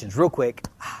implications real quick.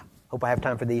 Hope I have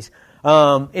time for these.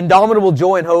 Indomitable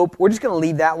joy and hope. We're just going to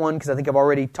leave that one because I think I've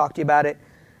already talked to you about it.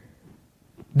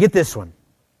 Get this one.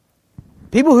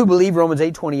 People who believe Romans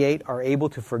 8:28 are able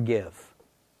to forgive.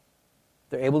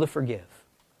 They're able to forgive.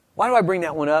 Why do I bring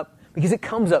that one up? Because it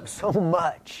comes up so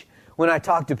much when I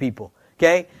talk to people.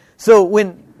 Okay? So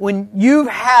when you've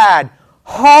had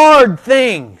hard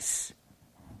things,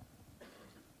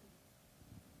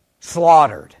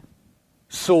 slaughtered,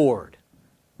 sword,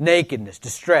 nakedness,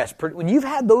 distress, when you've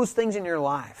had those things in your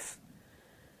life,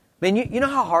 man, you know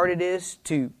how hard it is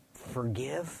to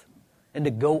forgive and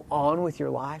to go on with your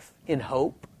life in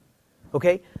hope?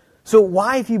 Okay? So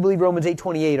why, if you believe Romans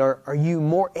 8:28, are you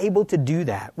more able to do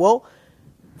that? Well,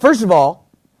 first of all,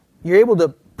 you're able to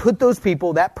put those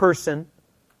people, that person,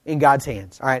 in God's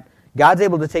hands. All right? God's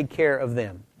able to take care of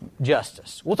them.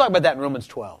 Justice. We'll talk about that in Romans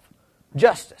 12.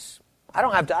 Justice.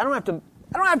 I'm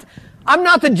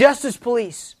not the justice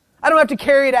police. I don't have to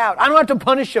carry it out. I don't have to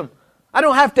punish them. I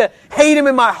don't have to hate him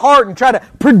in my heart and try to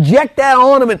project that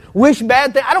on him and wish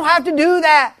bad things. I don't have to do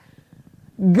that.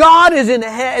 God is in the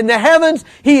heavens.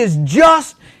 He is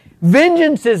just.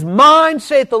 Vengeance is mine,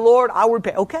 saith the Lord. I will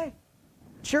repay. Okay.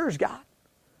 Sure is God.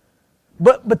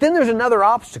 But then there's another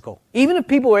obstacle. Even if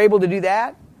people are able to do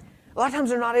that, a lot of times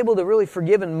they're not able to really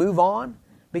forgive and move on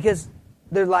because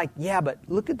they're like, yeah, but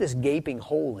look at this gaping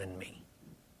hole in me.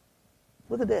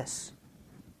 Look at this.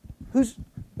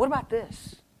 What about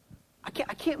this? I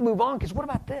can't move on because what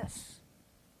about this?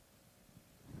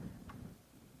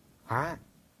 All right.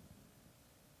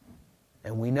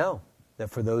 And we know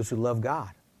that for those who love God,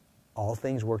 all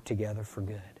things work together for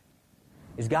good.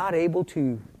 Is God able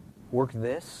to work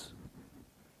this?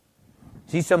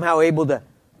 Is He somehow able to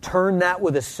turn that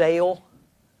with a sail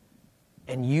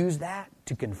and use that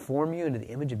to conform you into the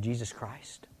image of Jesus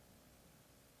Christ?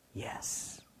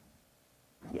 Yes.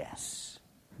 Yes.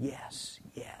 Yes.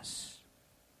 Yes.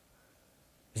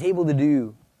 Is He able to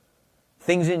do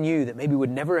things in you that maybe would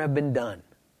never have been done?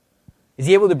 Is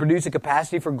He able to produce a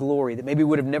capacity for glory that maybe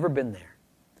would have never been there?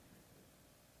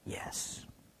 Yes.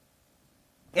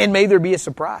 And may there be a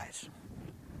surprise.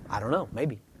 I don't know,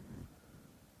 maybe.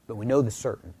 But we know the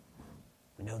certain.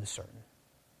 We know the certain.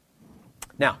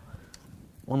 Now,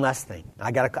 one last thing.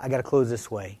 I gotta close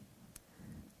this way.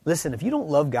 Listen, if you don't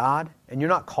love God and you're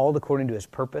not called according to His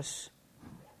purpose,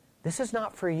 this is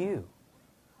not for you.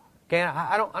 Okay,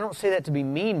 I don't say that to be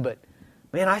mean, but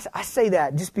man, I say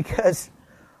that just because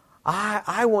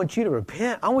I want you to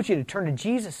repent. I want you to turn to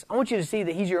Jesus. I want you to see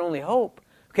that He's your only hope.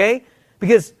 Okay?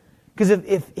 Because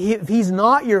if He's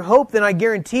not your hope, then I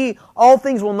guarantee all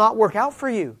things will not work out for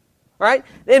you. Right?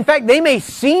 In fact, they may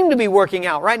seem to be working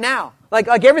out right now. Like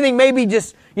everything may be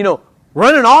just,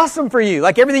 running awesome for you.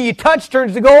 Like everything you touch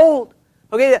turns to gold.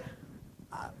 Okay?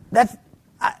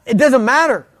 It doesn't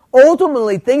matter.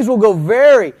 Ultimately, things will go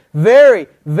very, very,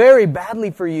 very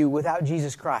badly for you without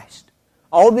Jesus Christ.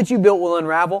 All that you built will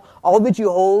unravel. All that you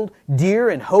hold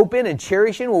dear and hope in and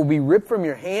cherish in will be ripped from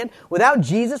your hand. Without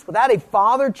Jesus, without a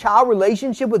father-child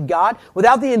relationship with God,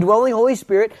 without the indwelling Holy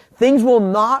Spirit, things will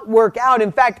not work out.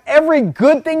 In fact, every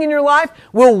good thing in your life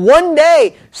will one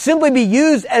day simply be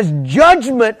used as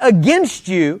judgment against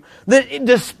you, that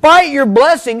despite your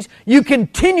blessings, you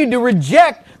continue to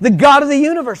reject the God of the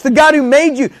universe, the God who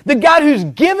made you, the God who's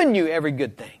given you every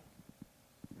good thing.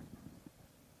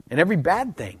 And every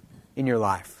bad thing in your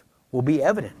life will be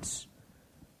evidence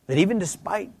that even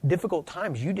despite difficult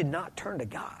times, you did not turn to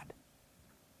God.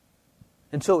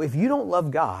 And so if you don't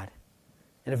love God,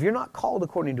 and if you're not called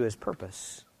according to His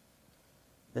purpose,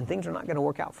 then things are not going to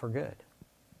work out for good.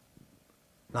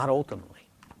 Not ultimately.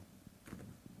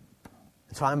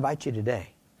 And so I invite you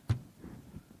today.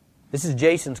 This is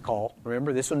Jason's call.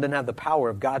 Remember, this one doesn't have the power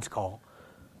of God's call.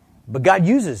 But God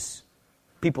uses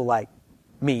people like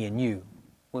me and you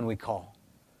when we call.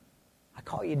 I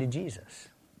call you to Jesus.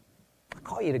 I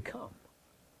call you to come.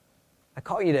 I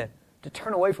call you to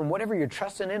turn away from whatever you're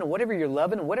trusting in and whatever you're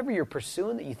loving and whatever you're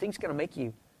pursuing that you think is going to make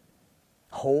you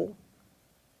whole.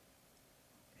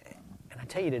 And I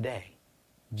tell you today,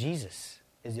 Jesus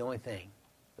is the only thing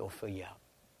that will fill you up.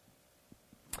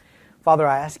 Father,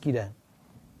 I ask you to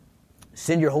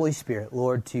send your Holy Spirit,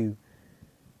 Lord, to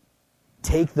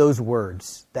take those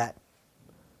words, that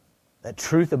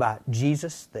truth about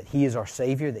Jesus, that He is our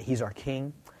Savior, that He's our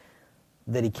King,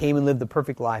 that He came and lived the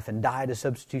perfect life and died a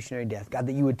substitutionary death. God,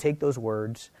 that you would take those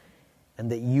words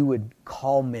and that you would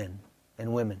call men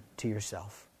and women to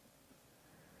yourself.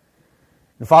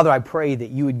 And Father, I pray that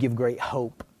you would give great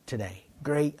hope today,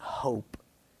 great hope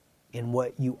in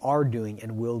what you are doing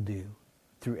and will do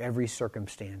through every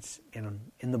circumstance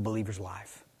in the believer's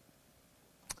life.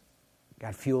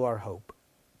 God, fuel our hope.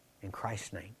 In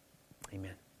Christ's name,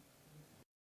 amen.